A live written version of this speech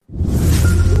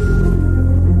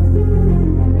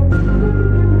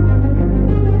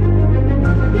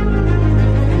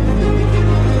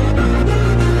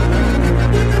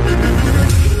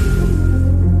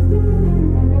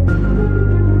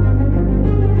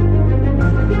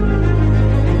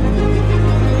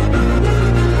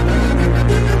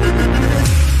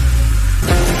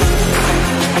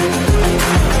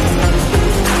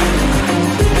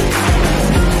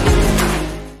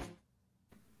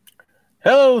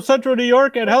Central New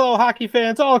York, and hello, hockey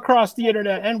fans all across the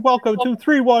internet, and welcome to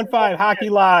 315 Hockey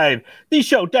Live, the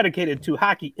show dedicated to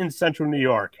hockey in Central New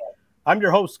York. I'm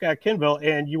your host, Scott Kinville,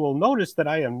 and you will notice that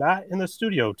I am not in the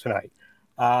studio tonight.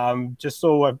 Just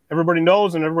so everybody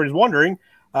knows and everybody's wondering,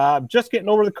 just getting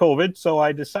over the COVID, so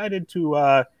I decided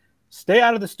to stay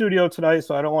out of the studio tonight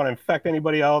so I don't want to infect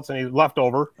anybody else, any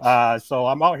leftover. So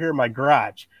I'm out here in my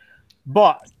garage.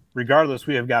 But regardless,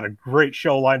 we have got a great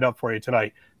show lined up for you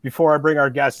tonight. Before I bring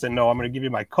our guests in, I'm going to give you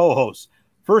my co-host.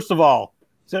 First of all,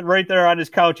 sitting right there on his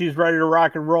couch, he's ready to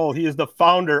rock and roll. He is the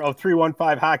founder of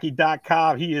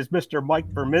 315hockey.com. He is Mr. Mike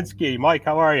Verminski. Mike,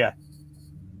 how are you?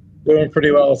 Doing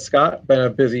pretty well, Scott. Been a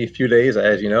busy few days,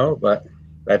 as you know, but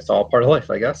that's all part of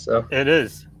life, I guess. So It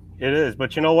is.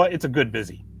 But you know what? It's a good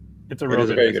busy. It's a real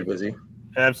very good busy.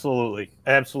 Absolutely.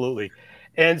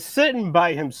 And sitting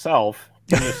by himself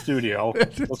in the studio,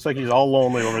 looks like he's all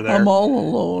lonely over there. I'm all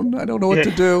alone. I don't know what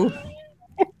to do.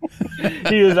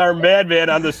 He is our madman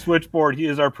on the switchboard. He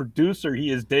is our producer. He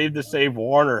is Dave the Save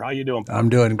Warner. How you doing, Pop? I'm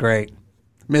doing great.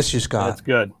 Miss you, Scott. That's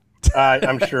good.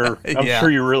 I'm sure. I'm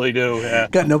sure you really do. Yeah.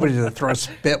 Got nobody to throw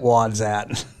spit wads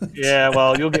at. Yeah,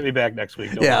 well, you'll get me back next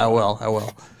week. I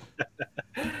will.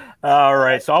 All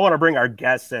right, so I want to bring our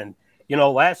guests in. You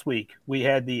know, last week we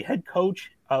had the head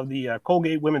coach of the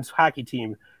Colgate women's hockey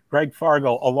team, Greg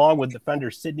Fargo, along with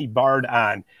defender Sydney Bard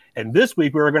on. And this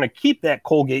week we were going to keep that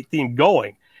Colgate theme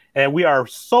going. And we are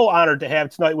so honored to have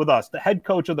tonight with us the head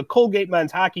coach of the Colgate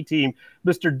men's hockey team,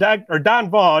 Mr. Don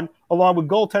Vaughan, along with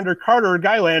goaltender Carter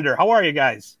Gylander. How are you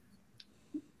guys?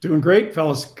 Doing great,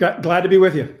 fellas. Glad to be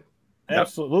with you.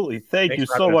 Absolutely. Thanks you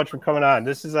so much for coming on.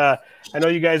 This is I know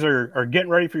you guys are getting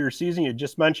ready for your season. You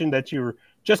just mentioned that you were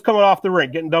just coming off the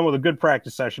rink, getting done with a good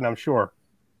practice session, I'm sure.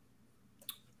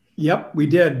 Yep, we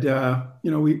did. We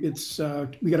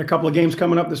got a couple of games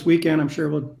coming up this weekend. I'm sure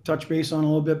we'll touch base on a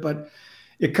little bit, but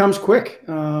it comes quick.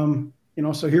 So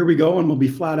here we go, and we'll be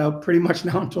flat out pretty much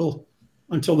now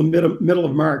until the middle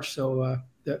of March. So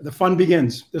the fun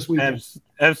begins this weekend.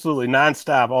 Absolutely,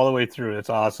 nonstop all the way through. It's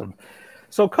awesome.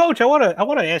 So, Coach, I want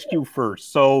to ask you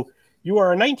first. So, you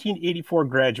are a 1984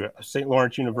 graduate of St.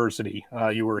 Lawrence University.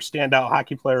 You were a standout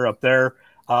hockey player up there.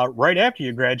 Right after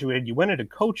you graduated, you went into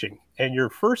coaching, and your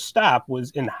first stop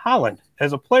was in Holland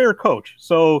as a player coach.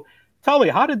 So, tell me,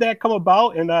 how did that come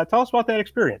about, and tell us about that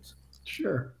experience.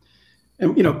 Sure.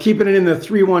 And, keeping it in the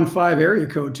 315 area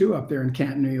code, too, up there in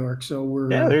Canton, New York. So,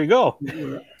 there you go.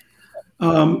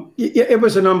 It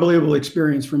was an unbelievable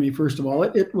experience for me, first of all.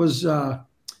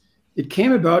 It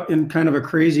came about in kind of a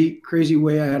crazy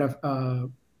way. I had a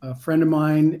friend of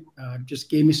mine just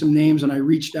gave me some names, and I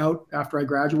reached out after I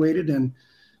graduated and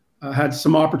had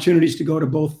some opportunities to go to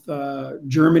both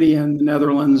Germany and the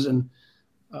Netherlands. And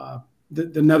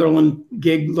the Netherlands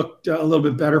gig looked a little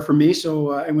bit better for me.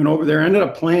 So I went over there, ended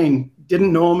up playing,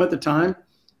 didn't know him at the time,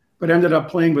 but ended up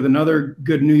playing with another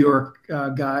good New York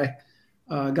guy,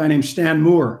 a guy named Stan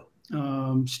Moore.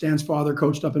 Stan's father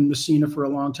coached up in Messina for a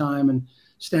long time, and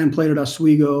Stan played at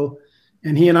Oswego,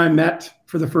 and he and I met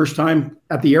for the first time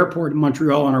at the airport in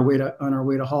Montreal on our way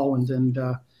to Holland. And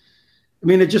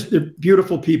they're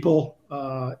beautiful people.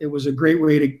 It was a great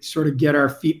way to sort of get our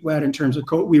feet wet in terms of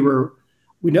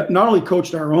we not only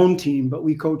coached our own team, but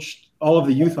we coached all of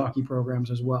the youth hockey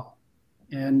programs as well.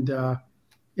 And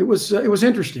it was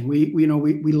interesting.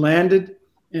 We landed,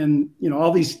 and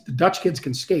all the Dutch kids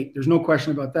can skate. There's no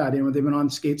question about that. They've been on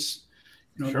skates.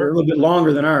 Sure. They're a little bit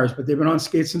longer than ours, but they've been on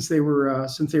skates since they were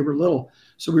little.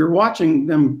 So we were watching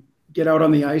them get out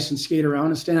on the ice and skate around.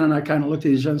 And Stan and I kind of looked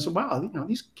at each other and said, "Wow,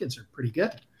 these kids are pretty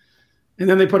good." And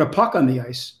then they put a puck on the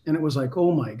ice, and it was like,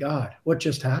 "Oh my God, what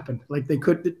just happened?" Like they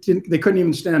couldn't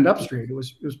even stand up straight. It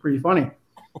was pretty funny,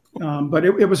 but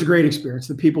it was a great experience.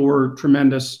 The people were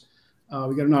tremendous.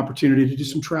 We got an opportunity to do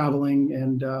some traveling,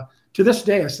 and to this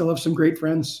day, I still have some great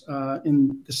friends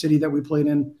in the city that we played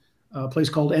in, a place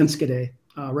called Enschede.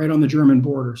 Right on the German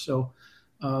border. So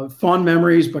fond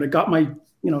memories, but it got my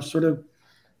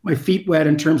feet wet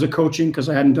in terms of coaching, because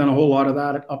I hadn't done a whole lot of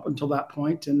that up until that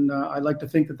point. And I'd like to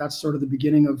think that that's sort of the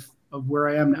beginning of where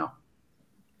I am now.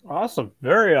 Awesome.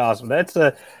 Very awesome. That's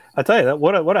I'll tell you that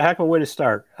what a heck of a way to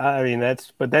start. I mean,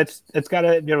 it's got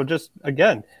to, just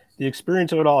again, the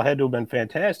experience of it all had to have been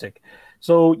fantastic.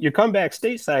 So you come back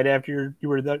stateside after you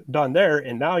were done there,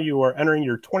 and now you are entering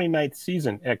your 29th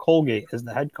season at Colgate as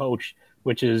the head coach,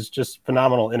 which is just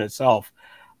phenomenal in itself.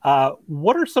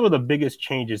 What are some of the biggest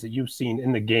changes that you've seen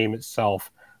in the game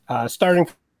itself, starting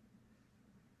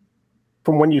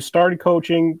from when you started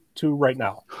coaching to right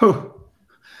now?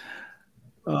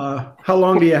 How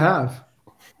long do you have?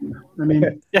 I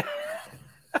mean, as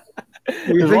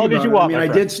long as you want. I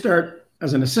did start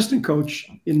as an assistant coach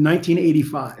in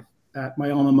 1985 at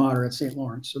my alma mater at St.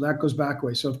 Lawrence. So that goes back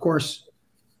way. So of course,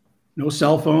 no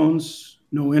cell phones,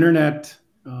 no internet,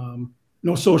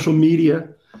 no social media.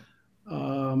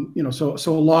 So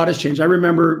a lot has changed. I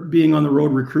remember being on the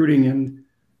road recruiting, and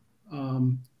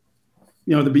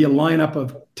there'd be a lineup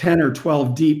of 10 or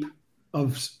 12 deep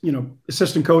of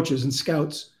assistant coaches and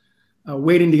scouts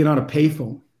waiting to get on a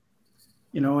payphone.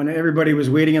 And everybody was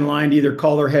waiting in line to either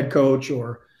call their head coach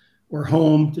or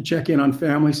home to check in on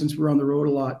family, since we're on the road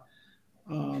a lot.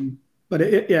 But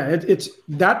it's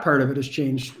that part of it has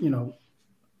changed,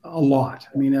 a lot.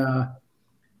 I mean,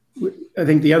 I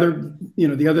think the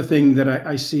other thing that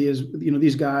I see is,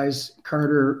 these guys,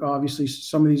 Carter, obviously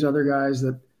some of these other guys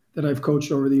that I've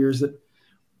coached over the years, that,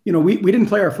 we didn't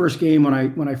play our first game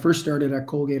when I first started at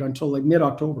Colgate until like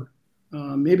mid-October,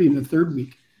 maybe in the third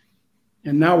week.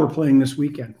 And now we're playing this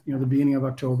weekend, the beginning of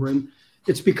October. And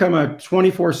it's become a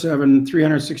 24/7,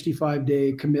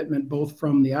 365-day commitment, both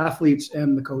from the athletes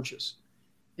and the coaches.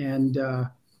 And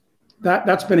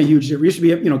that's been a huge difference. It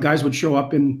used to be, guys would show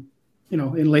up in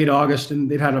late August and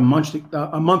they'd had a month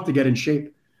to get in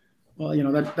shape. Well,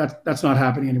 that's not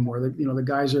happening anymore. The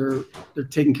guys they're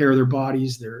taking care of their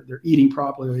bodies. They're eating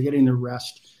properly. They're getting their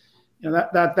rest.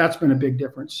 That's been a big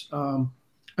difference.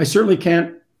 I certainly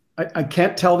can't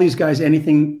tell these guys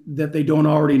anything that they don't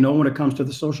already know when it comes to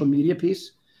the social media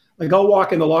piece. Like, I'll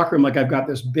walk in the locker room like I've got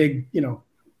this big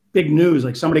news,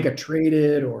 like somebody got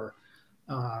traded, or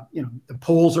the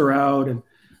polls are out, and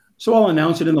so I'll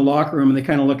announce it in the locker room, and they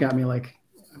kind of look at me like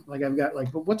I've got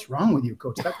but what's wrong with you,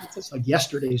 coach? That's like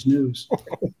yesterday's news.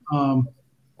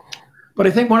 But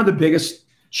I think one of the biggest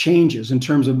changes in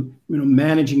terms of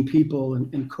managing people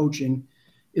and coaching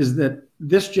is that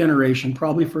this generation,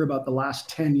 probably for about the last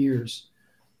 10 years,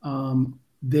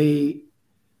 they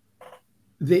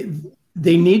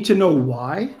need to know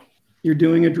why you're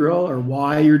doing a drill or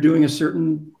why you're doing a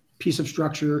certain piece of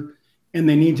structure, and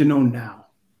they need to know now,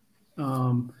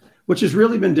 which has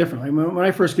really been different. I mean, when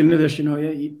I first get into this,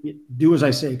 you do as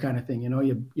I say kind of thing.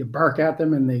 You bark at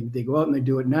them and they go out and they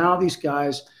do it. Now these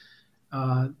guys,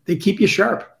 they keep you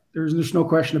sharp. There's no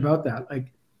question about that.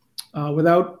 Like,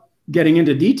 without getting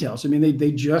into details, I mean,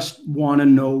 they just want to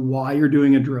know why you're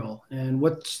doing a drill and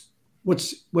what's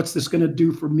this going to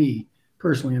do for me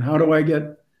personally, and how do I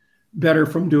get better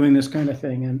from doing this kind of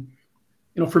thing.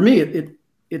 And for me,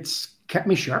 it's kept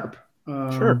me sharp.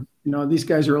 Sure. These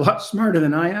guys are a lot smarter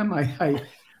than I am.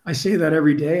 I say that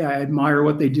every day. I admire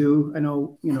what they do. I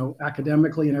know,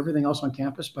 academically and everything else on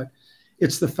campus, but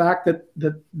it's the fact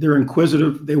that they're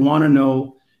inquisitive, they want to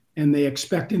know, and they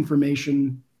expect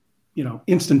information,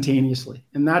 instantaneously.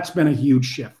 And that's been a huge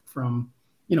shift from,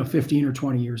 15 or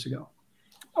 20 years ago.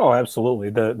 Oh, absolutely.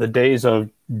 The days of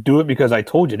do it because I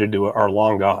told you to do it are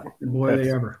long gone. Boy,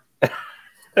 they ever.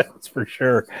 That's for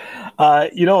sure.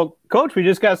 Coach, we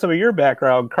just got some of your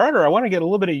background. Carter, I want to get a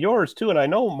little bit of yours too. And I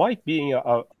know Mike, being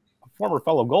a former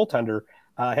fellow goaltender,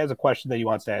 has a question that he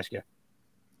wants to ask you.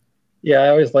 Yeah, I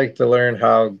always like to learn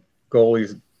how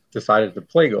goalies decided to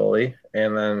play goalie,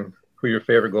 and then who your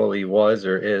favorite goalie was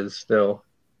or is still.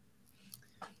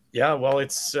 Yeah, well,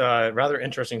 it's a rather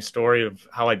interesting story of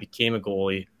how I became a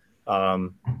goalie.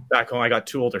 Back home, I got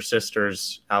two older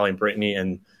sisters, Allie and Brittany,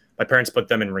 and my parents put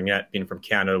them in ringette, being from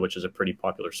Canada, which is a pretty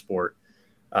popular sport.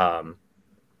 Definitely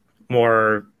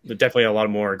a lot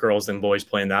more girls than boys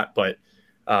playing that, but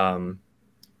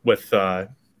with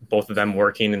both of them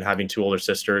working and having two older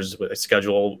sisters with a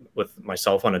schedule with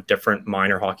myself on a different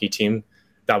minor hockey team,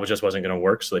 that just wasn't going to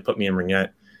work. So they put me in ringette,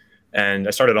 and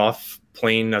I started off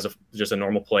playing as just a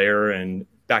normal player. And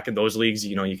back in those leagues,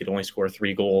 you could only score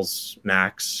 3 goals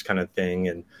max kind of thing.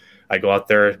 And I go out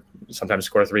there, sometimes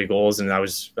score 3 goals, and I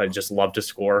just loved to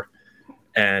score.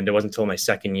 And it wasn't until my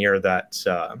second year that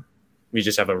we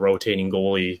just have a rotating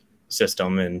goalie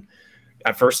system. And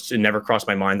at first, it never crossed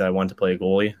my mind that I wanted to play a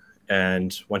goalie.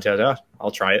 And one day,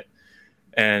 I'll try it.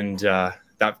 And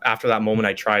after that moment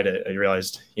I tried it, I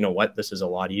realized, this is a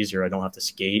lot easier. I don't have to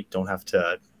skate, don't have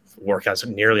to work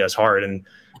nearly as hard. And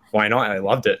why not? I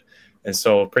loved it. And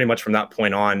so pretty much from that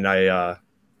point on, I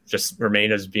just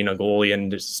remained as being a goalie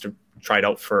and just tried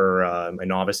out for my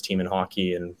novice team in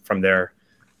hockey. And from there,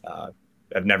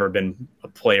 I've never been a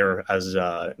player as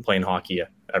playing hockey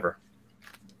ever.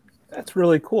 That's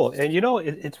really cool. And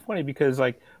it's funny because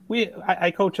I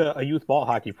coach a youth ball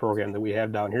hockey program that we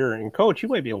have down here. And Coach, you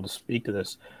might be able to speak to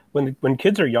this. When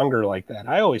kids are younger like that,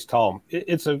 I always tell them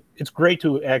it's great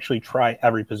to actually try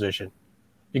every position,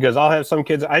 because I'll have some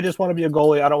kids, I just want to be a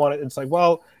goalie. I don't want to. It's like,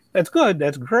 well, that's good,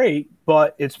 that's great,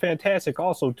 but it's fantastic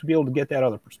also to be able to get that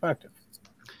other perspective.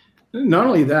 Not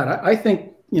only that, I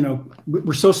think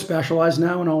we're so specialized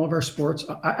now in all of our sports.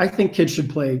 I think kids should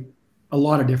play a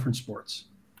lot of different sports.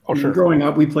 Oh, sure. Growing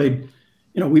up, we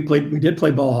did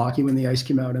play ball hockey when the ice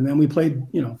came out, and then we played,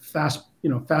 fast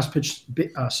pitch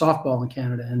softball in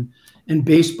Canada and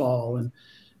baseball. And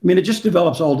I mean, it just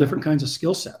develops all different kinds of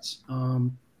skill sets.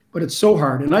 But it's so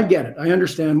hard, and I get it. I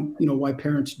understand, why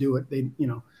parents do it. They,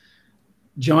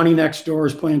 Johnny next door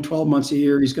is playing 12 months a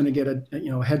year. He's going to get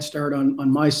a head start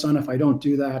on my son if I don't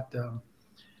do that.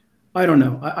 I don't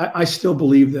know. I still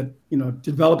believe that,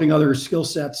 developing other skill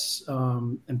sets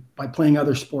and by playing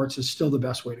other sports is still the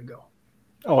best way to go.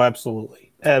 Oh,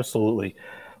 absolutely. Absolutely.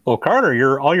 Well,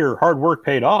 Carter, all your hard work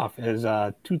paid off. As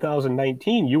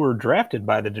 2019, you were drafted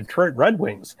by the Detroit Red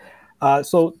Wings.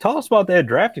 So tell us about that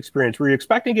draft experience. Were you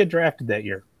expecting to get drafted that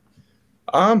year?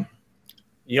 I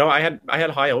had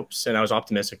high hopes, and I was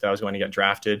optimistic that I was going to get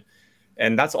drafted.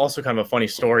 And that's also kind of a funny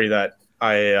story that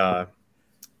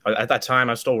at that time,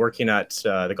 I was still working at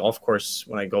the golf course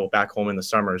when I go back home in the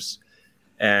summers,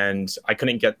 and I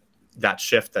couldn't get that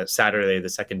shift that Saturday, the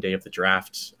second day of the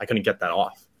draft. I couldn't get that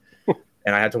off,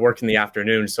 and I had to work in the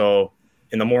afternoon. So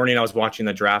in the morning, I was watching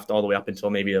the draft all the way up until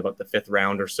maybe about the 5th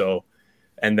round or so,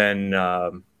 and then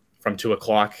from 2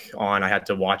 o'clock on, I had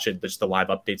to watch it, just the live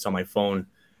updates on my phone.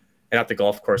 And at the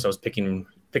golf course, I was picking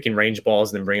range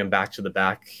balls and then bringing them back to the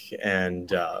back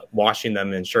and washing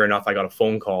them. And sure enough, I got a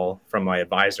phone call from my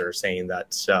advisor saying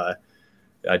that,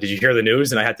 did you hear the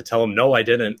news? And I had to tell him, no, I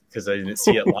didn't, because I didn't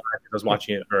see it live. I was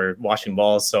watching it or washing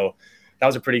balls. So that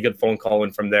was a pretty good phone call.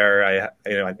 And from there, I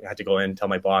had to go in and tell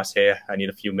my boss, hey, I need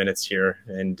a few minutes here.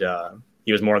 And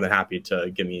he was more than happy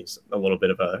to give me a little bit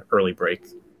of an early break.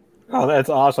 Oh, that's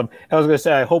awesome. I was going to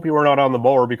say, I hope you weren't out on the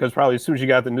mower, because probably as soon as you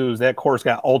got the news, that course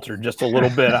got altered just a little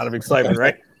bit out of excitement,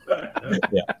 right?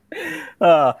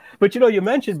 Yeah. But, you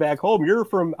mentioned back home, you're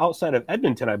from outside of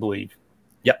Edmonton, I believe.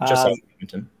 Yep, just outside of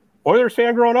Edmonton. Oilers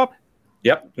fan growing up?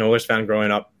 Yep, an Oilers fan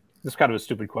growing up. This is kind of a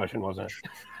stupid question, wasn't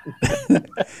it?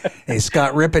 Hey,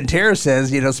 Scott Rippentare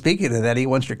says, speaking of that, he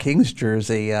wants your Kings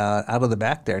jersey out of the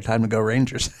back there. Time to go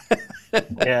Rangers.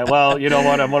 Yeah, well, you know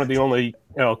what? I'm one of the only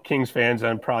Kings fans.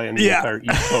 I'm probably on the entire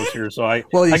East Coast here, so I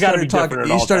got to be different at all times.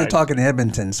 You started talking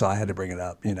Edmonton, so I had to bring it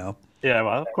up. Yeah,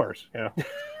 well, of course. Yeah.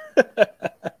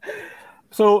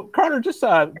 So, Carter, just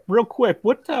real quick,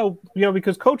 what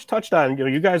because Coach touched on,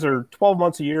 you guys are 12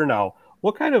 months a year now.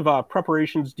 What kind of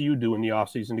preparations do you do in the off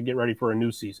season to get ready for a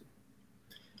new season?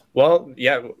 Well,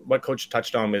 yeah, what Coach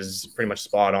touched on is pretty much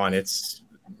spot on.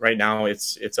 Right now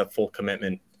it's a full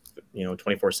commitment,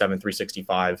 24/7,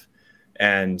 365.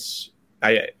 And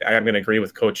I'm going to agree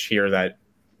with Coach here that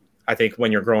I think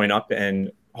when you're growing up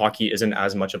and hockey isn't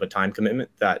as much of a time commitment,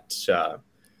 that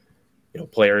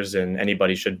players and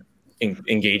anybody should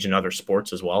engage in other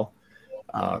sports as well.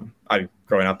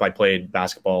 Growing up, I played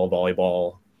basketball,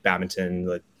 volleyball,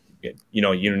 badminton,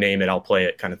 you name it, I'll play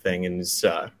it, kind of thing. And it's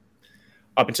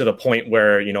up until the point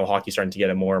where hockey's starting to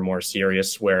get more and more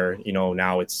serious, where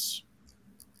now it's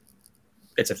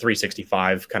a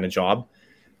 365 kind of job.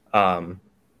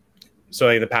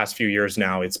 So the past few years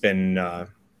now, it's been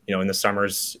in the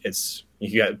summers,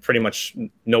 you got pretty much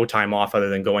no time off other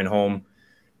than going home,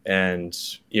 and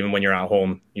even when you're at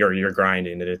home, you're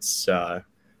grinding. And it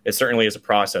certainly is a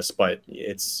process, but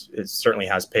it certainly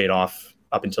has paid off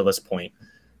up until this point.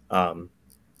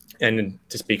 And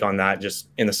to speak on that, just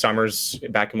in the summers,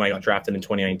 back when I got drafted in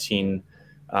 2019,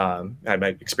 I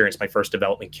experienced my first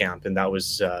development camp, and that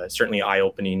was certainly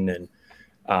eye-opening. And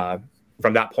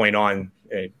from that point on,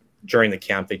 during the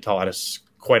camp, they taught us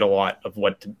quite a lot of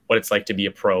what it's like to be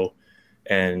a pro,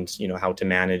 and how to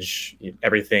manage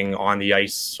everything on the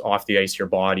ice, off the ice, your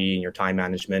body and your time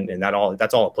management, and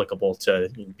that's all applicable to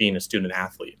being a student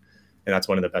athlete. And that's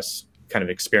one of the best kind of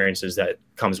experiences that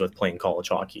comes with playing college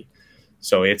hockey.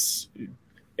 So it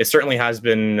certainly has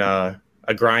been a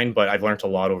grind, but I've learned a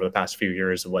lot over the past few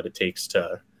years of what it takes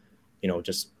to,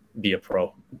 just be a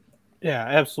pro. Yeah,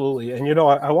 absolutely. And,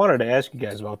 I wanted to ask you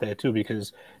guys about that too,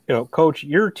 because, Coach,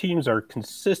 your teams are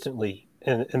consistently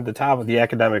in the top of the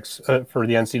academics for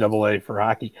the NCAA for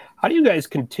hockey. How do you guys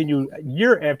continue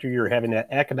year after year having that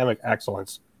academic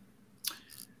excellence?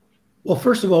 Well,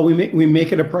 first of all, we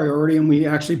make it a priority, and we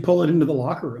actually pull it into the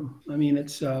locker room. I mean,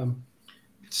 it's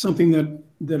something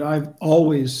that I've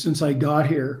always, since I got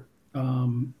here,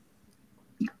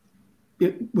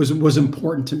 it was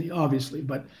important to me, obviously,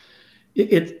 but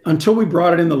it until we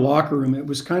brought it in the locker room, it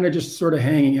was kind of just sort of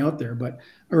hanging out there. But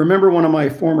I remember one of my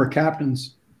former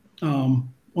captains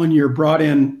one year brought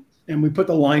in, and we put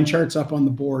the line charts up on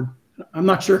the board. I'm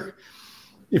not sure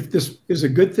if this is a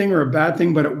good thing or a bad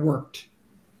thing, but it worked.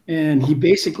 And he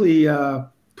basically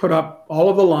put up all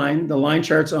of the line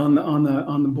charts on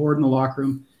the board in the locker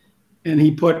room, and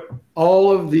he put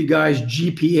all of the guys'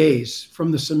 GPAs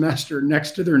from the semester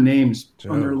next to their names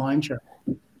on their line chart.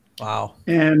 Wow.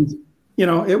 And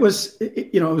it was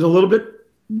a little bit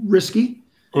risky.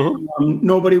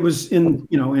 Nobody was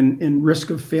in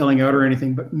risk of failing out or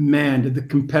anything, but man, did the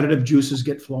competitive juices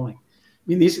get flowing. I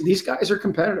mean, these guys are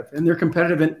competitive, and they're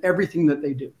competitive in everything that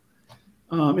they do,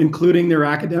 including their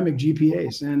academic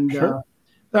GPAs. And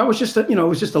that was just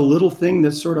a little thing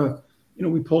that sort of,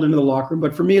 we pulled into the locker room.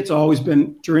 But for me, it's always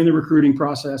been during the recruiting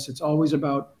process. It's always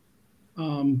about,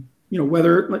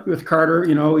 whether with Carter,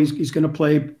 he's going to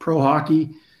play pro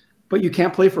hockey, but you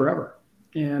can't play forever.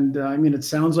 And it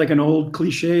sounds like an old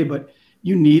cliche, but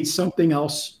you need something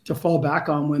else to fall back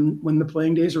on when the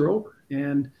playing days are over.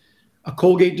 And a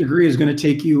Colgate degree is going to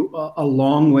take you a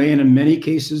long way. And in many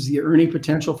cases, the earning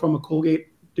potential from a Colgate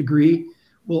degree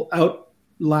will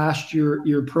outlast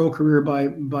your pro career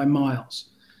by miles.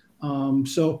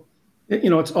 So,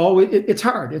 it's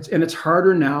hard. It's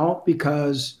harder now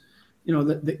because,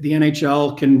 the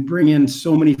NHL can bring in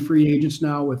so many free agents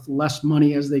now with less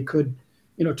money as they could,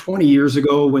 20 years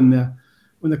ago when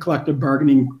the collective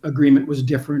bargaining agreement was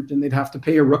different and they'd have to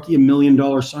pay a rookie $1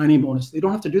 million signing bonus. They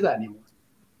don't have to do that anymore.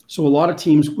 So a lot of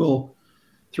teams will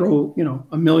throw,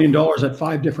 $1 million at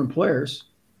 5 different players.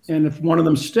 And if one of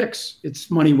them sticks, it's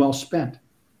money well spent.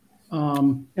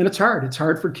 And it's hard. It's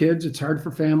hard for kids. It's hard for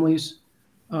families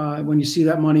when you see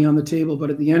that money on the table. But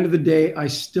at the end of the day, I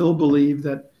still believe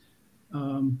that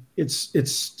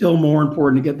it's still more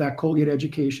important to get that Colgate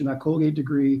education, that Colgate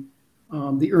degree.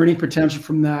 The earning potential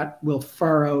from that will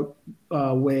far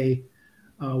outweigh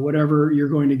whatever you're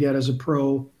going to get as a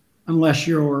pro, unless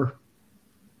you're,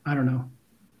 I don't know,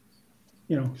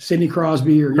 Sidney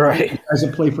Crosby or guys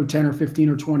that play for 10 or 15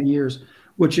 or 20 years,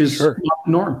 which is not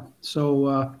the norm.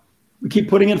 So we keep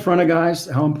putting in front of guys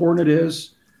how important it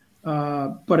is.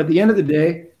 But at the end of the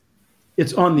day,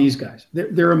 it's on these guys.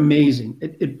 They're amazing.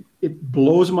 It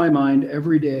blows my mind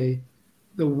every day,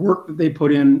 the work that they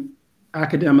put in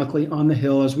academically on the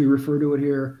hill, as we refer to it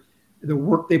here, the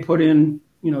work they put in,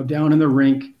 down in the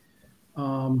rink.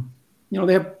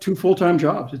 They have 2 full-time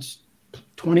jobs. It's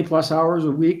 20 plus hours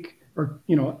a week or,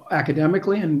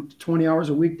 academically, and 20 hours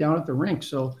a week down at the rink.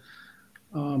 So,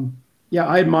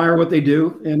 I admire what they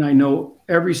do. And I know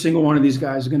every single one of these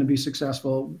guys is going to be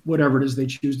successful, whatever it is they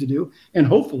choose to do. And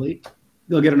hopefully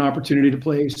they'll get an opportunity to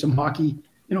play some hockey,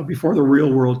 before the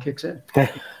real world kicks in.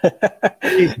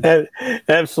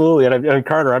 Absolutely. And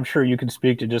Carter, I'm sure you can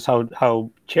speak to just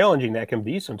how challenging that can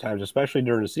be sometimes, especially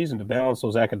during the season, to balance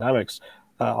those academics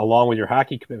along with your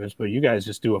hockey commitments. But you guys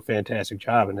just do a fantastic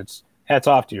job, and it's hats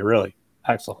off to you, really.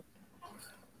 Excellent.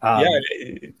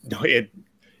 It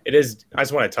is. I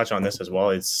just want to touch on this as well.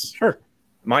 It's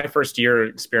my first year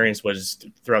experience was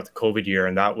throughout the COVID year,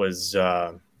 and that was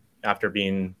after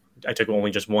I took only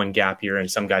just one gap year,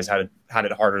 and some guys had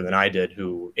it harder than I did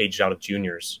who aged out of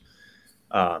juniors.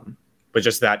 But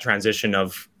just that transition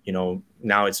of,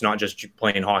 now it's not just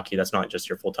playing hockey. That's not just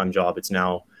your full-time job. It's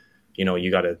now, you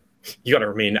gotta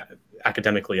remain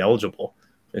academically eligible.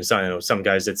 And so, some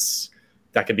guys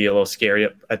that could be a little scary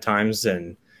at times,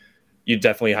 and you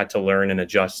definitely had to learn and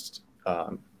adjust,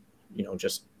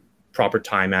 just proper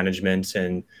time management.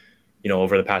 And,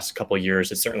 over the past couple of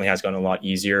years, it certainly has gotten a lot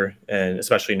easier. And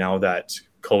especially now that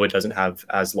COVID doesn't have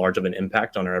as large of an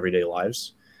impact on our everyday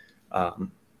lives.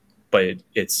 But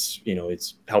it's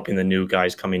helping the new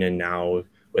guys coming in now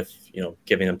with,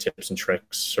 giving them tips and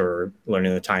tricks or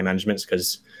learning the time management,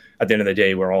 because at the end of the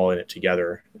day, we're all in it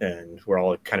together and we're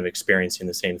all kind of experiencing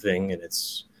the same thing. And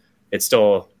it's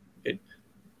still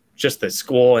just the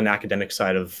school and academic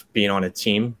side of being on a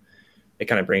team. It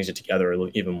kind of brings it together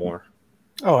even more.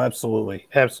 Oh, absolutely.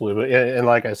 Absolutely. And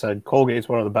like I said, Colgate's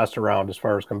one of the best around as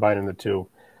far as combining the two.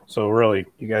 So really,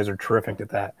 you guys are terrific at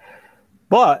that.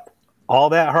 But all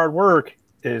that hard work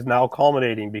is now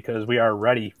culminating because we are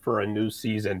ready for a new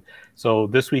season. So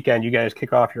this weekend, you guys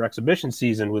kick off your exhibition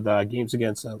season with games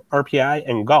against RPI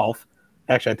and Golf.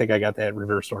 Actually, I think I got that in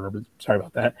reverse order, but sorry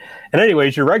about that. And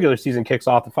anyways, your regular season kicks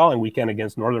off the following weekend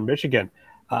against Northern Michigan.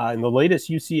 In the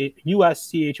latest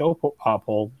USCHO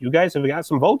poll, you guys have got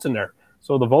some votes in there.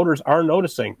 So the voters are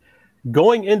noticing.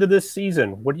 Going into this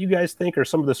season, what do you guys think are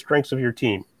some of the strengths of your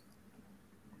team?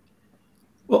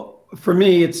 Well, for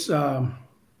me, it's our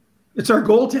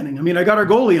goaltending. I mean, I got our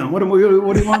goalie on. What do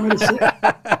you want me to say?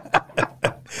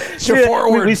 It's your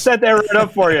forward. We set that right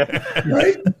up for you.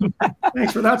 Right?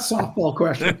 Thanks for that softball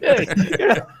question.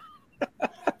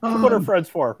 What are friends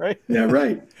for, right? Yeah,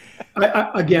 right.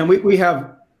 Again, we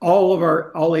have all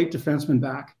 8 defensemen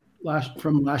back.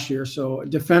 last year. So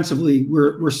defensively,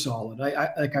 we're solid.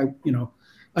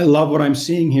 I love what I'm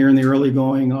seeing here in the early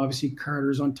going. Obviously,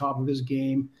 Carter's on top of his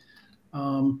game.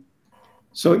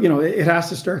 So it has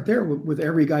to start there with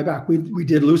every guy back. We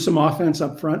did lose some offense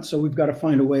up front, so we've got to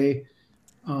find a way,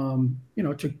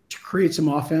 to create some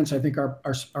offense. I think our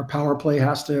power play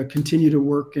has to continue to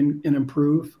work and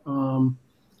improve.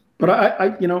 But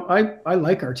I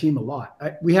like our team a lot.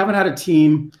 We haven't had a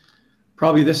team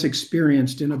probably this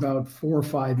experienced in about 4 or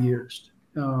 5 years.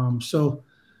 So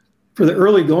for the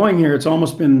early going here, it's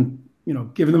almost been,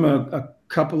 giving them a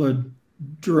couple of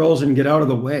drills and get out of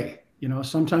the way.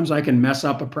 Sometimes I can mess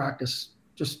up a practice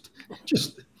just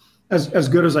as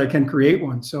good as I can create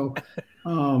one. So,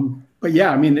 but yeah,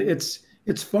 I mean, it's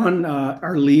fun.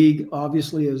 Our league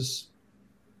obviously is,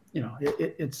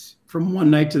 it's from one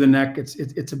night to the next.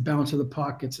 It's a bounce of the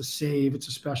puck. It's a save. It's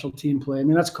a special team play. I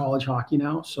mean, that's college hockey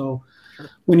now. So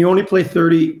when you only play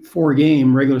 34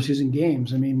 regular season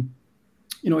games, I mean,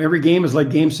 every game is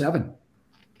like game 7.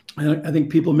 I think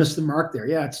people miss the mark there.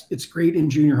 Yeah, it's great in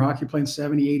junior hockey playing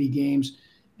 70, 80 games,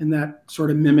 and that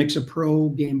sort of mimics a pro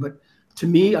game. But to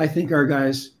me, I think our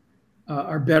guys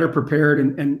are better prepared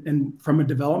and from a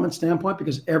development standpoint,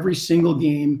 because every single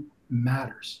game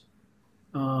matters.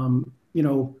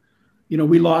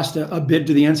 We lost a bid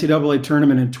to the NCAA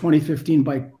tournament in 2015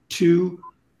 by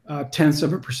 0.2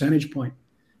 of a percentage point.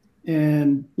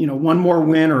 And, one more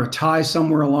win or a tie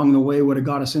somewhere along the way would have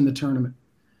got us in the tournament.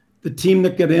 The team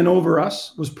that got in over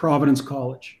us was Providence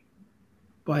College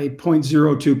by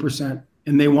 0.02%,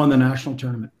 and they won the national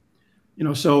tournament.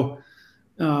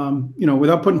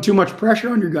 Without putting too much pressure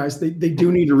on your guys, they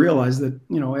do need to realize that,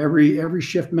 every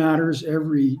shift matters,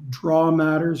 every draw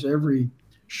matters, every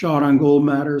shot on goal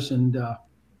matters. And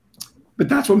but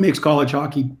that's what makes college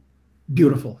hockey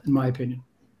beautiful, in my opinion.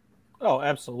 Oh,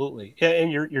 absolutely. Yeah,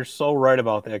 and you're so right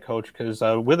about that, Coach, because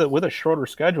with a shorter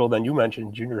schedule than you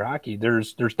mentioned, junior hockey,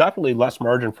 there's definitely less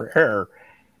margin for error.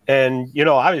 And,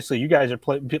 obviously you guys are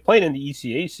playing in the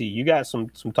ECAC. You got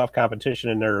some tough competition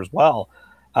in there as well.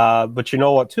 But you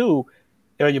know what, too?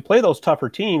 You play those tougher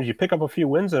teams, you pick up a few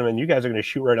wins in them, and you guys are going to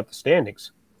shoot right up the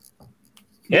standings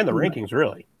and the rankings,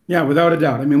 really. Yeah, without a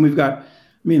doubt. I mean, we've got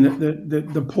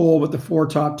the poll with the 4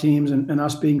 top teams and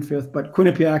us being 5th, but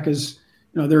Quinnipiac is –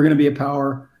 they're going to be a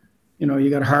power. You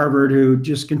got Harvard, who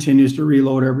just continues to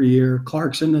reload every year.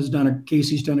 Clarkson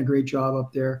Casey's done a great job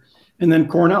up there. And then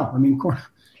Cornell. I mean,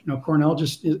 Cornell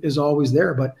just is always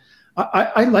there. But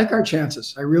I like our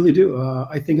chances. I really do.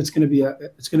 I think it's going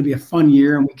to be a fun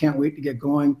year, and we can't wait to get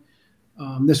going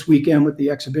this weekend with the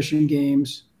exhibition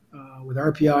games with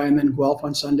RPI and then Guelph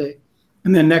on Sunday.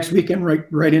 And then next weekend,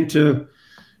 right into,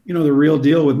 the real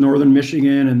deal with Northern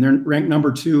Michigan, and they're ranked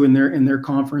number 2 in their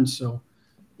conference. So,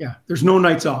 yeah, there's no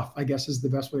nights off, I guess, is the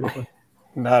best way to put it.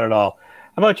 Not at all.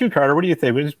 How about you, Carter? What do you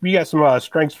think? We got some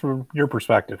strengths from your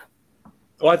perspective.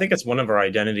 Well, I think it's one of our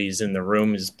identities in the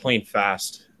room is playing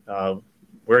fast.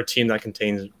 We're a team that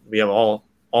we have all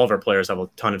of our players have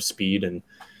a ton of speed, and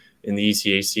in the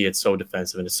ECAC, it's so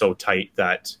defensive and it's so tight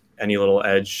that any little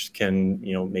edge can,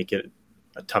 make it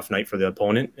a tough night for the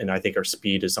opponent. And I think our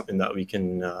speed is something that we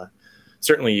can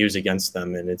certainly use against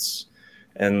them.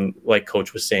 And like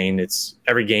Coach was saying, it's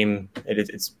every game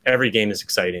is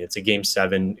exciting. It's a game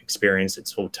 7 experience.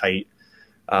 It's so tight.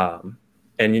 And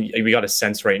we got a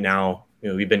sense right now,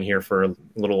 we've been here for a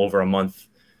little over a month,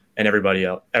 and everybody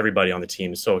on the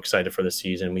team is so excited for the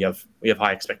season. We have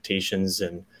high expectations,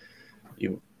 and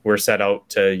we're set out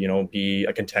to, be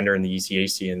a contender in the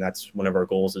ECAC. And that's one of our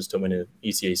goals, is to win an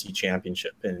ECAC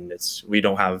championship. And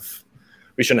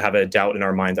we shouldn't have a doubt in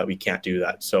our mind that we can't do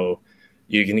that. So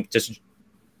you can just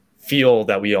feel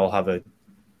that we all have a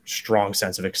strong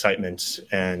sense of excitement,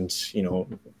 and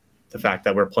the fact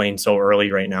that we're playing so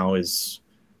early right now it's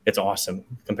awesome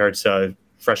compared to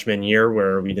freshman year,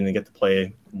 where we didn't get to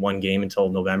play one game until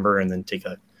November and then take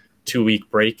a 2-week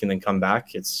break and then come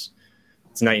back. It's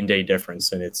night and day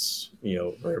difference, and it's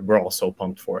we're all so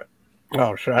pumped for it.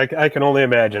 Oh, sure, I can only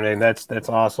imagine, and that's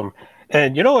awesome.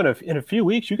 And in a few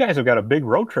weeks, you guys have got a big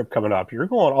road trip coming up. You're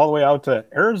going all the way out to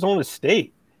Arizona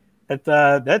State.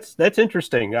 That's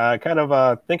interesting. Kind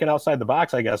of thinking outside the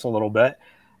box, I guess, a little bit.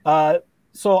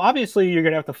 So obviously you're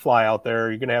going to have to fly out there.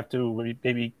 You're going to have to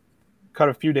maybe cut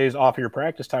a few days off of your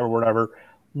practice time or whatever.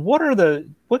 What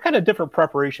kind of different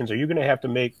preparations are you going to have to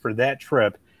make for that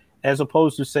trip, as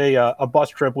opposed to, say, a bus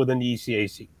trip within the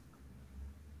ECAC?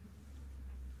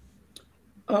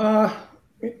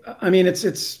 I mean,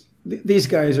 it's these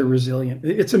guys are resilient.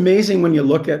 It's amazing when you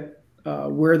look at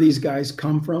where these guys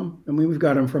come from. I mean, we've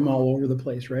got them from all over the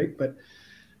place, right? But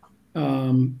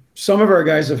some of our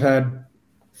guys have had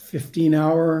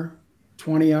 15-hour,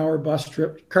 20-hour bus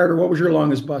trip. Carter, what was your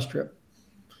longest bus trip?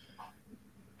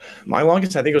 My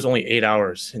longest, I think it was only 8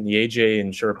 hours. In the AJ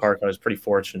in Sherwood Park, I was pretty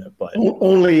fortunate, but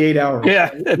only 8 hours.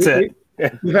 Yeah, that's it.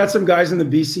 We've had some guys in the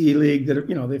BCE league that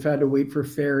they've had to wait for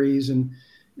ferries and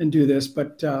do this,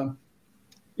 but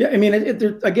yeah, I mean,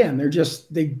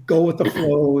 they go with the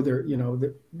flow.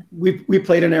 We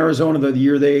played in Arizona the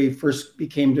year they first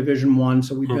became Division I,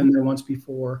 so we've been there once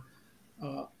before.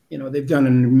 They've done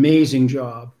an amazing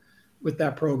job with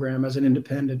that program as an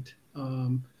independent.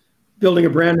 Building a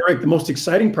brand new rink. The most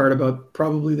exciting part about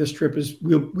probably this trip is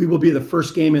we will be the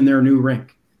first game in their new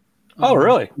rink. Oh,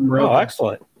 really? Oh,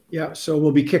 excellent. Yeah, so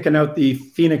we'll be kicking out the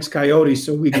Phoenix Coyotes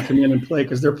so we can come in and play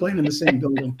because they're playing in the same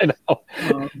building. I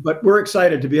know. But we're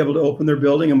excited to be able to open their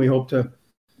building, and we hope to,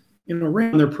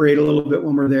 rain on their parade a little bit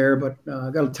when we're there. But I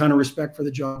got a ton of respect for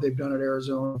the job they've done at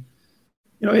Arizona.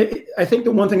 I think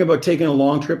the one thing about taking a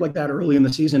long trip like that early in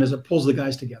the season is it pulls the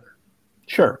guys together.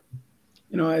 Sure.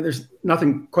 There's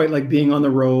nothing quite like being on the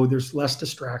road. There's less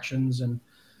distractions, and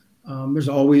there's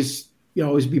always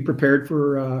be prepared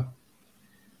for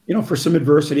for some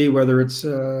adversity, whether it's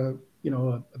a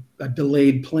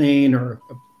delayed plane or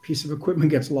a piece of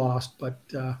equipment gets lost. But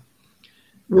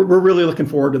we're really looking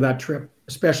forward to that trip,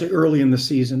 especially early in the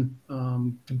season,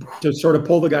 to sort of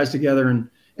pull the guys together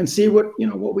and see what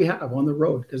we have on the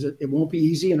road, because it won't be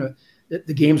easy, and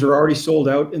the games are already sold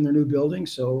out in their new building.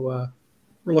 So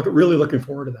we're really looking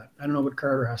forward to that. I don't know what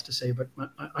Carter has to say, but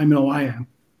I know I am.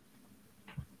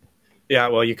 Yeah,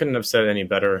 well, you couldn't have said it any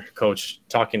better, Coach,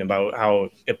 talking about how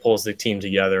it pulls the team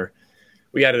together.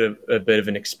 We had a bit of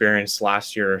an experience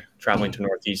last year traveling to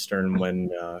Northeastern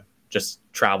when just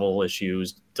travel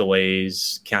issues,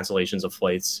 delays, cancellations of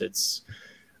flights. It's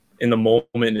in the moment,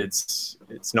 it's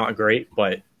not great,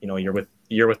 but you're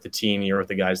with the team, you're with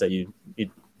the guys that you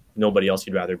nobody else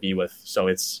you'd rather be with. So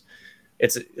it's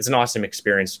an awesome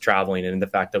experience traveling, and the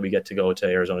fact that we get to go to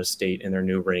Arizona State in their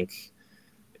new rink,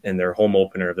 in their home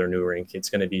opener of their new rink, it's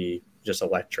going to be just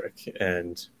electric.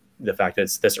 And the fact that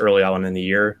it's this early on in the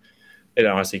year, it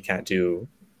honestly can't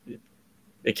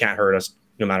hurt us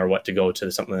no matter what to go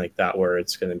to something like that, where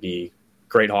it's going to be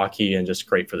great hockey and just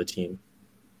great for the team.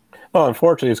 Well,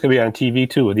 unfortunately, it's going to be on TV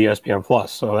too with ESPN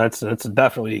Plus, so that's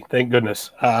definitely, thank goodness.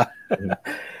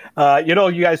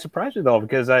 You guys surprised me though,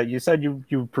 because you said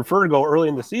you prefer to go early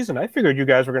in the season. I figured you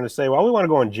guys were going to say, well, we want to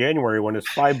go in January when it's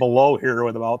 5 below here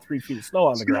with about 3 feet of snow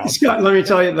on the ground. Scott, let me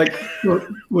tell you, like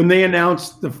when they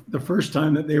announced the first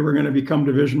time that they were going to become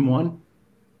Division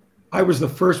I was the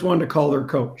first one to call their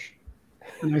coach.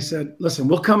 And I said, listen,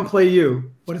 we'll come play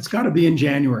you, but it's got to be in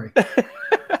January.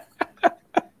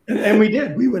 and we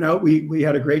did. We went out, we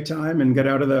had a great time and got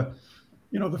out of the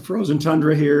frozen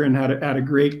tundra here and had a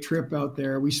great trip out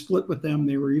there. We split with them.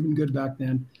 They were even good back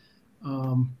then.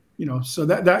 So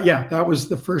that was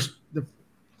the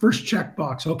first check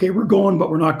box. Okay, we're going,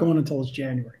 but we're not going until it's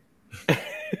January.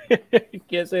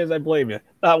 Can't say as I blame you,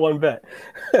 not one bit.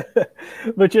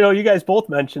 But you guys both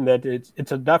mentioned that it's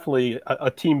definitely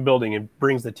a team building and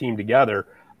brings the team together.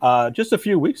 Just a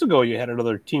few weeks ago, you had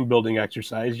another team building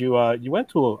exercise. You went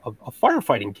to a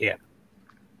firefighting camp.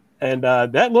 And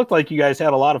that looked like you guys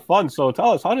had a lot of fun. So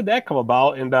tell us, how did that come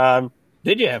about? And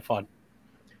did you have fun?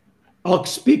 I'll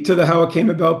speak to the how it came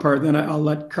about part, then I'll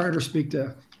let Carter speak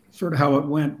to sort of how it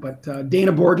went. But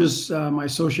Dana Borges, my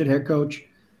associate head coach,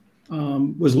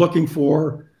 was looking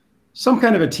for some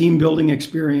kind of a team building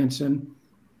experience. And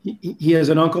he has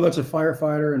an uncle that's a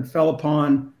firefighter, and fell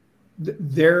upon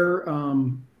their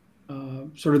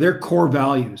sort of their core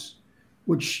values,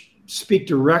 which speak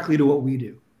directly to what we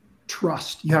do.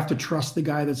 Trust. You have to trust the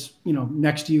guy that's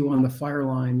next to you on the fire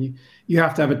line. You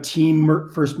have to have a team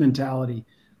first mentality.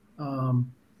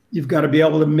 You've got to be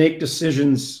able to make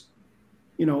decisions,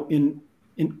 in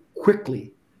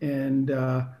quickly, and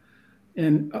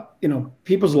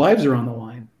people's lives are on the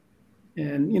line.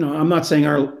 And I'm not saying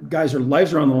our guys'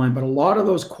 lives are on the line, but a lot of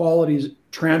those qualities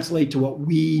translate to what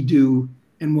we do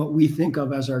and what we think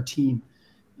of as our team.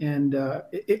 And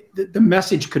the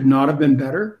message could not have been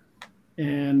better.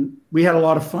 And we had a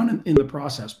lot of fun in the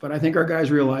process. But I think our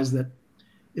guys realized that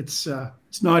it's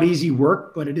not easy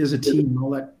work, but it is a team.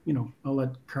 I'll let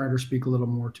Carter speak a little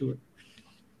more to it.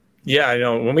 Yeah, I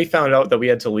know. When we found out that we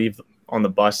had to leave on the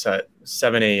bus at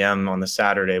 7 a.m. on the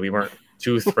Saturday, we weren't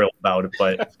too thrilled about it.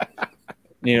 But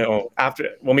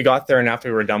when we got there and after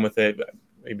we were done with it,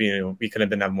 maybe we could have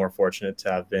been more fortunate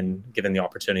to have been given the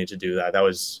opportunity to do that. That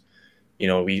was.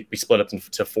 We split up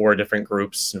into 4 different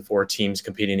groups and 4 teams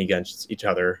competing against each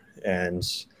other. And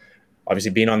obviously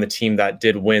being on the team that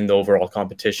did win the overall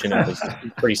competition, it was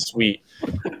pretty sweet.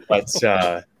 But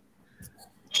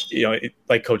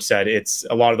like Coach said, it's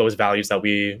a lot of those values that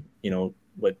we,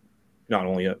 what not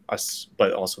only us,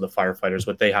 but also the firefighters,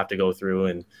 what they have to go through.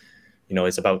 And,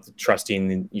 it's about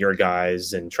trusting your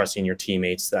guys and trusting your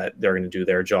teammates that they're going to do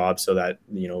their job so that,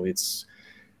 it's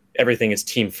everything is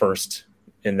team first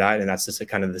in that. And that's just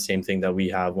kind of the same thing that we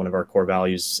have. One of our core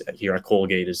values here at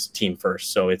Colgate is team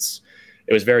first. So it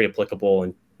was very applicable,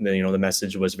 and the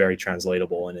message was very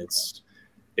translatable, and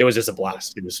it was just a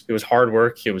blast. It was hard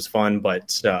work. It was fun,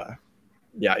 but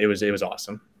it was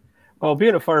awesome. Well,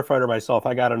 being a firefighter myself,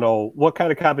 I got to know, what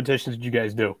kind of competitions did you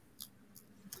guys do?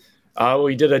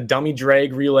 We did a dummy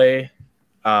drag relay.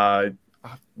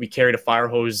 We carried a fire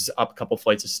hose up a couple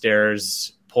flights of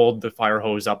stairs, pulled the fire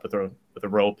hose up with a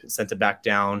rope, and sent it back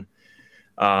down.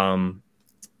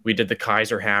 We did the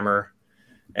Kaiser hammer,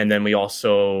 and then we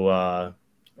also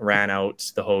ran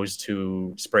out the hose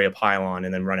to spray a pylon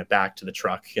and then run it back to the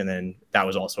truck, and then that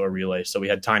was also a relay. So we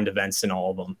had timed events in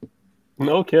all of them.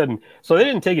 No kidding. So they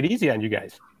didn't take it easy on you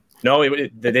guys. No, they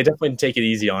definitely didn't take it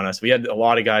easy on us. We had a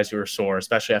lot of guys who were sore,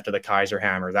 especially after the Kaiser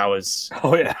hammer. That was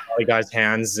all the guys'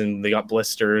 hands, and they got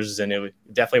blisters, and it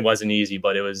definitely wasn't easy,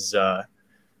 but it was worth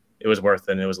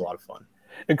it, and it was a lot of fun.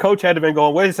 And Coach had to been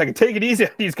going, wait a second, take it easy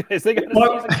on these guys. They got a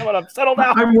season coming up. Settle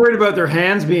down. I'm worried about their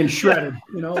hands being shredded.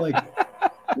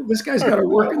 This guy's got to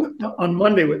work on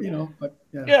Monday with, but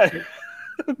yeah.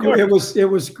 It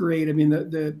was great. I mean,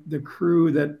 the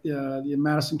crew that the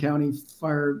Madison County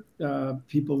Fire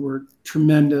people were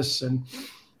tremendous, and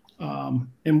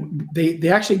they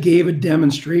actually gave a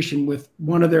demonstration with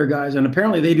one of their guys, and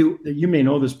apparently they do. You may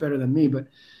know this better than me, but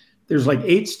there's like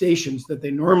 8 stations that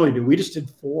they normally do. We just did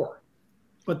 4,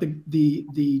 but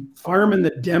the fireman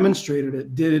that demonstrated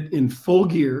it did it in full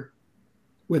gear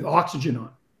with oxygen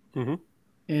on,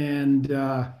 and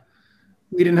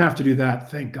we didn't have to do that,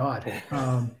 thank God.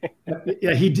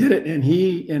 He did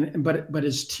it, but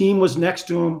his team was next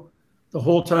to him the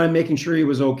whole time, making sure he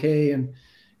was okay, and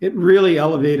it really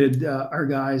elevated our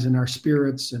guys and our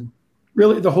spirits, and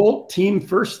really the whole team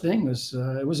first thing was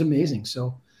it was amazing.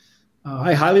 So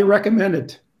I highly recommend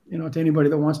it, to anybody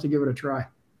that wants to give it a try.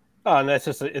 Oh, and that's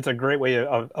it's a great way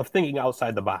of thinking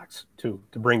outside the box too,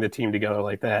 to bring the team together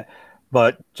like that.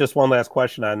 But just one last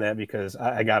question on that, because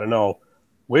I got to know,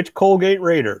 which Colgate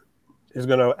Raider is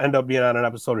going to end up being on an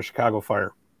episode of Chicago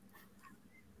Fire?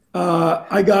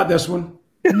 I got this one.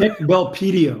 Nick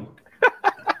Belpedio.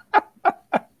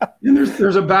 And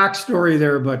there's a backstory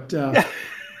there, but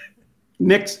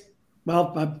Nick's,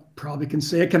 well, I probably can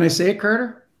say it. Can I say it,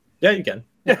 Carter? Yeah, you can.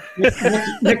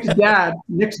 Nick's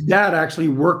dad actually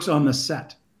works on the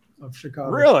set of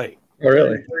Chicago. Really? Oh,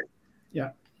 really? Yeah.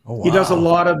 Oh, wow. He does a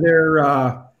lot of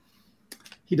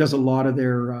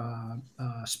their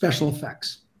special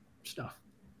effects stuff.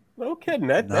 No kidding.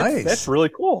 Nice. That's really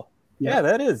cool. Yeah,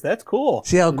 that is. That's cool.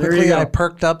 See how quickly I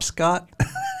perked up, Scott?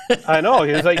 I know.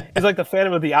 He's like the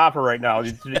Phantom of the Opera right now.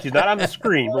 He's not on the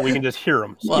screen, but we can just hear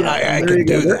him. Well, I can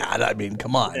do that. I mean,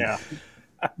 come on. Yeah.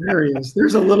 There he is.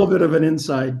 There's a little bit of an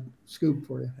inside scoop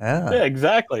for you. Yeah,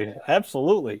 exactly.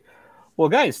 Absolutely. Well,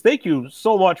 guys, thank you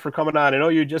so much for coming on. I know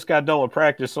you just got done with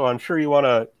practice, so I'm sure you want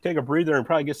to take a breather and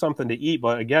probably get something to eat.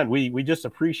 But again, we just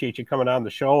appreciate you coming on the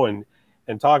show and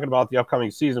talking about the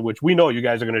upcoming season, which we know you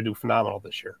guys are going to do phenomenal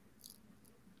this year.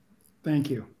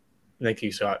 Thank you. Thank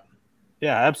you, Scott.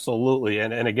 Yeah, absolutely.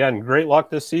 And again, great luck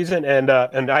this season. And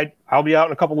I'll be out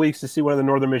in a couple of weeks to see one of the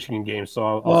Northern Michigan games.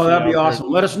 So that'd be awesome.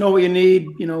 Let us know what you need.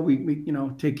 We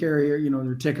take care of your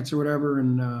their tickets or whatever.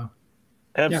 And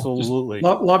absolutely.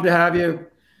 Love to have you.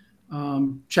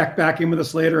 Check back in with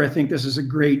us later. I think this is a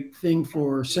great thing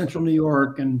for Central New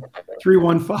York and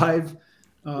 315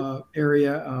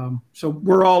 area. So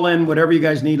we're all in. Whatever you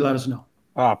guys need, let us know.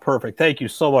 Perfect. Thank you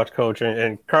so much, Coach.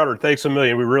 And Carter, thanks a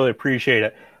million. We really appreciate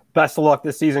it. Best of luck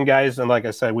this season, guys. And like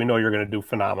I said, we know you're going to do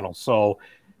phenomenal. So,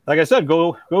 like I said,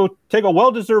 go take a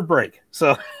well-deserved break.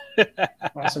 So,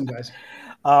 awesome, guys.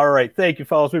 All right. Thank you,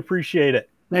 fellas. We appreciate it.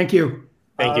 Thank you.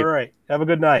 Thank you. All right. Have a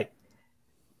good night.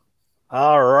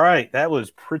 All right. That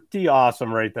was pretty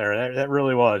awesome right there. That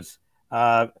really was.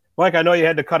 Mike, I know you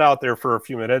had to cut out there for a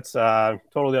few minutes.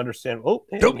 Totally understand. Oh,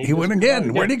 he went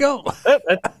again. Where'd he go?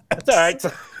 That's all right.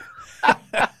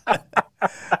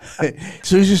 As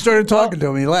soon as you started talking to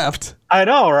him, he left. I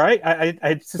know, right?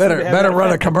 I better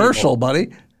run a commercial, buddy.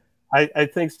 I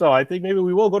think so. I think maybe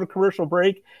we will go to commercial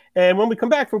break. And when we come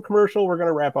back from commercial, we're going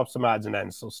to wrap up some odds and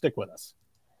ends. So stick with us.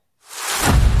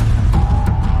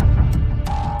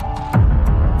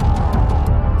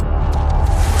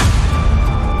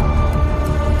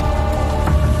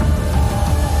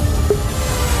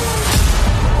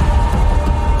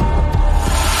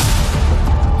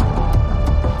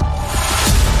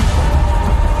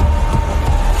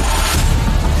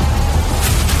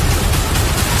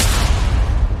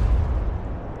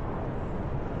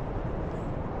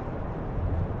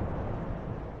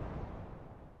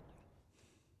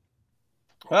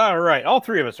 All right. All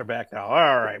three of us are back now.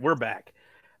 All right. We're back.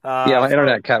 Yeah, my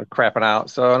internet kept crapping out,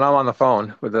 so now I'm on the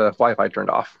phone with the Wi-Fi turned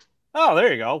off. Oh,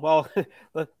 there you go. Well,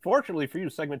 fortunately for you,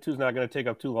 segment 2 is not going to take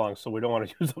up too long, so we don't want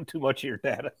to use up too much of your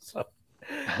data. So,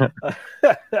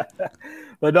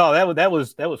 but no, that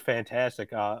was fantastic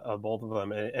of both of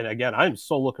them. And again, I'm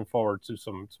so looking forward to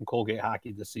some Colgate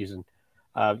hockey this season.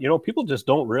 People just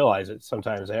don't realize it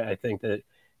sometimes. I think that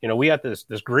we have this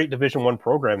great Division I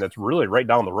program that's really right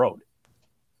down the road.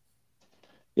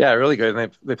 Yeah, really good.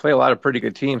 And they play a lot of pretty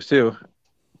good teams too.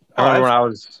 I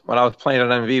remember when I was playing at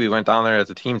MV, we went down there as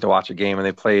a team to watch a game, and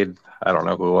they played, I don't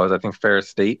know who it was, I think Ferris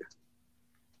State.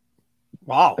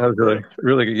 Wow. That was a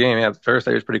really good game. Yeah, Ferris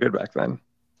State was pretty good back then.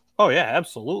 Oh, yeah,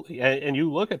 absolutely. And you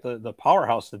look at the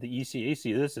powerhouse that the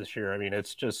ECAC is this year. I mean,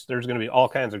 it's just, there's going to be all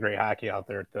kinds of great hockey out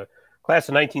there at the Class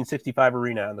of 1965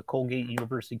 Arena on the Colgate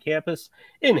University campus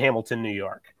in Hamilton, New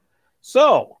York.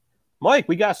 So, Mike,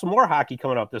 we got some more hockey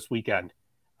coming up this weekend.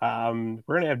 We're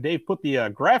going to have Dave put the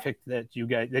graphic that you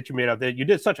made up that you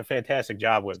did such a fantastic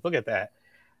job with. Look at that.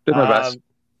 Did my best.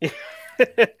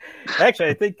 Actually,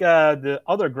 I think the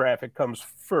other graphic comes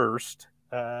first.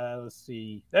 Let's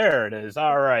see. There it is.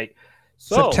 All right.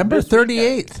 So September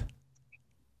 38th.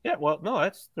 Yeah, well, no,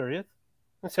 that's 30th.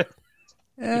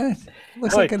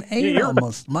 Looks like an 8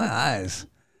 almost. My eyes.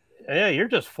 Yeah, you're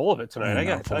just full of it tonight. I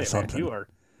got to tell you, man, you are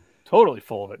totally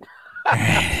full of it.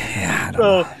 I don't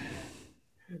know.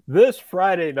 This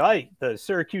Friday night, the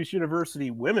Syracuse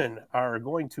University women are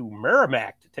going to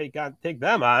Merrimack to take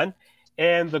them on,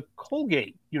 and the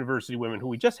Colgate University women, who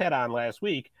we just had on last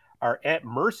week, are at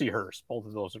Mercyhurst. Both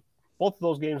of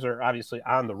those games are obviously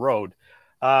on the road.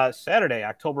 Saturday,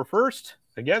 October 1st,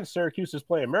 again, Syracuse is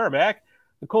playing Merrimack.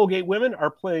 The Colgate women are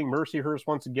playing Mercyhurst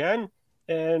once again,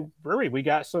 and we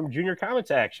got some junior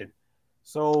Comets action.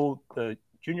 So the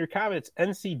Junior Comets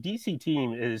NCDC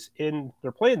team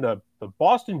they're playing the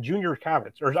Boston Junior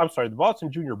Comets, the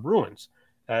Boston Junior Bruins.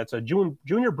 It's a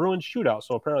Junior Bruins shootout,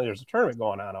 so apparently there's a tournament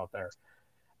going on out there.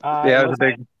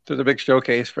 There's a big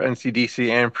showcase for NCDC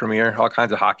and Premier, all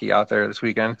kinds of hockey out there this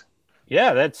weekend.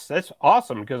 Yeah, that's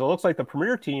awesome, because it looks like the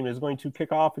Premier team is going to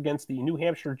kick off against the New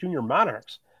Hampshire Junior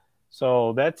Monarchs.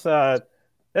 So that's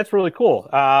really cool.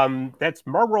 That's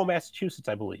Marlborough, Massachusetts,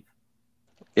 I believe.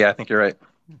 Yeah, I think you're right.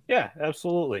 Yeah,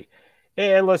 absolutely.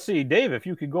 And let's see, Dave, if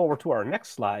you could go over to our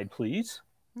next slide, please.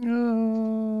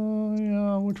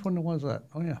 Yeah, which one was that?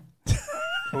 Oh, yeah.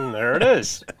 And there it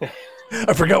is.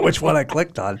 I forgot which one I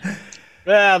clicked on.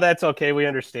 Well, that's okay. We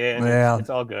understand. Yeah. It's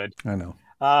all good. I know.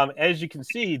 As you can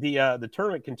see, the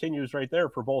tournament continues right there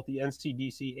for both the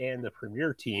NCDC and the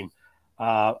Premier team.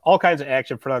 All kinds of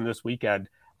action for them this weekend.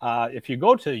 If you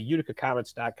go to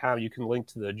uticacomets.com, you can link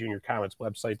to the Junior Comets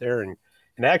website there, and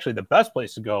actually, the best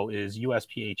place to go is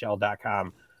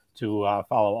usphl.com to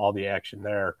follow all the action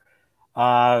there.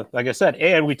 Like I said,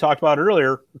 and we talked about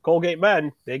earlier, the Colgate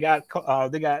men, they got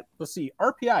let's see,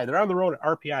 RPI. They're on the road at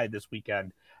RPI this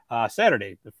weekend.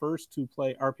 Saturday, the first to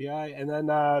play RPI, and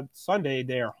then Sunday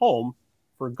they are home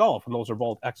for golf, and those are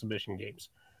both exhibition games.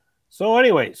 So,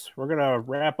 anyways, we're gonna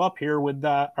wrap up here with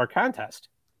our contest.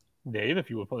 Dave, if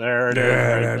you would put there.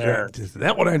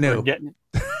 That one I knew.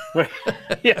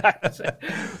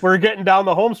 We're getting down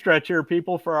the home stretch here,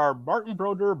 people, for our Martin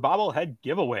Brodeur bobblehead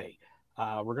giveaway.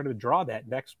 We're going to draw that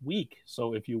next week.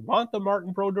 So if you want the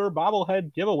Martin Brodeur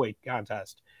bobblehead giveaway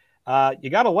contest, you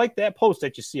got to like that post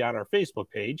that you see on our Facebook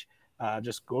page.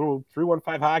 Just go to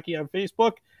 315 Hockey on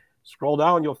Facebook, scroll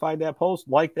down, you'll find that post,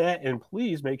 like that, and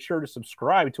please make sure to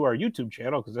subscribe to our YouTube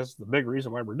channel, because that's the big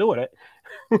reason why we're doing it,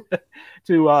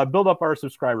 to build up our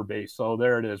subscriber base. So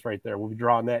there it is right there. We'll be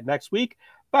drawing that next week.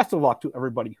 Best of luck to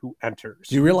everybody who enters.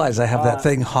 You realize I have that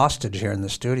thing hostage here in the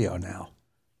studio now.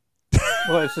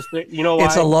 Well, it's just, why?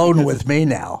 It's alone with me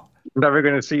now. I'm never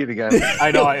going to see it again.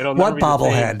 I know. It'll what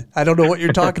bobblehead? I don't know what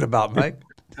you're talking about, Mike.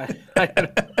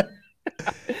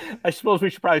 I suppose we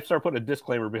should probably start putting a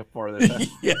disclaimer before this.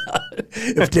 Yeah.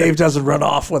 If Dave doesn't run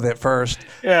off with it first.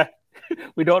 Yeah.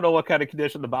 We don't know what kind of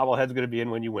condition the bobblehead's going to be in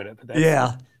when you win it. But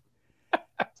yeah.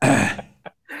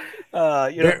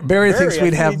 Barry thinks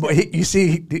we'd have. You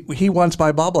see, he wants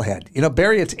my bobblehead.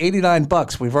 Barry, it's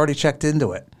 $89. We've already checked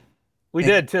into it. We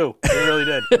did too. We really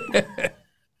did.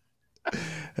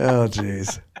 Oh,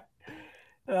 jeez.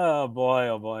 Oh boy.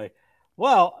 Oh boy.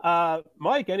 Well,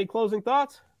 Mike, any closing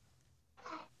thoughts?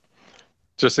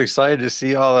 Just excited to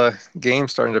see all the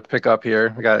games starting to pick up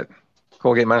here. We got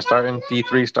Colgate men starting.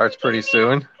 D3 starts pretty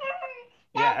soon.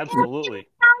 Yeah, absolutely.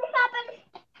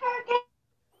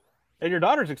 And your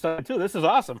daughter's excited too. This is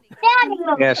awesome.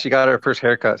 Yeah, she got her first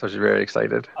haircut, so she's very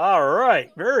excited. All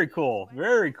right. Very cool.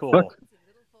 Very cool.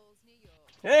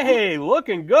 Hey,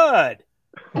 looking good.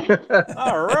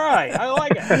 All right. I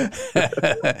like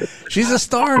it. She's a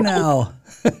star now.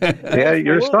 Yeah,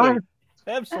 you're a star.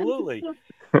 Absolutely.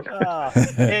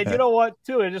 And you know what,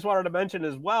 too, I just wanted to mention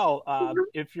as well,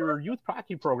 if your youth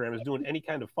hockey program is doing any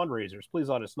kind of fundraisers, please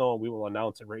let us know, and we will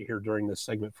announce it right here during this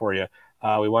segment for you.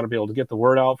 We want to be able to get the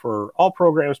word out for all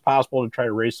programs possible to try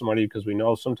to raise some money, because we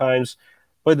know sometimes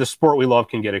the sport we love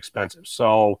can get expensive.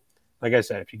 So, like I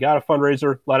said, if you got a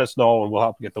fundraiser, let us know, and we'll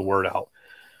help get the word out.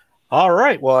 All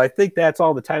right. Well, I think that's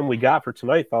all the time we got for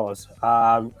tonight, fellas.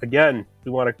 Again,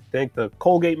 we want to thank the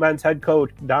Colgate men's head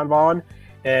coach, Don Vaughan,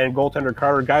 and goaltender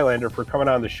Carter Gylander for coming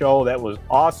on the show. That was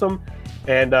awesome.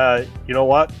 And you know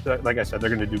what? Like I said, they're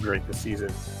going to do great this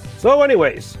season. So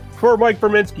anyways, for Mike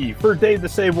Berminski, for Dave the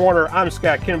Save Warner, I'm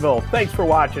Scott Kinville. Thanks for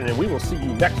watching, and we will see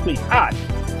you next week on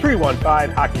 315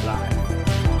 Hockey Live.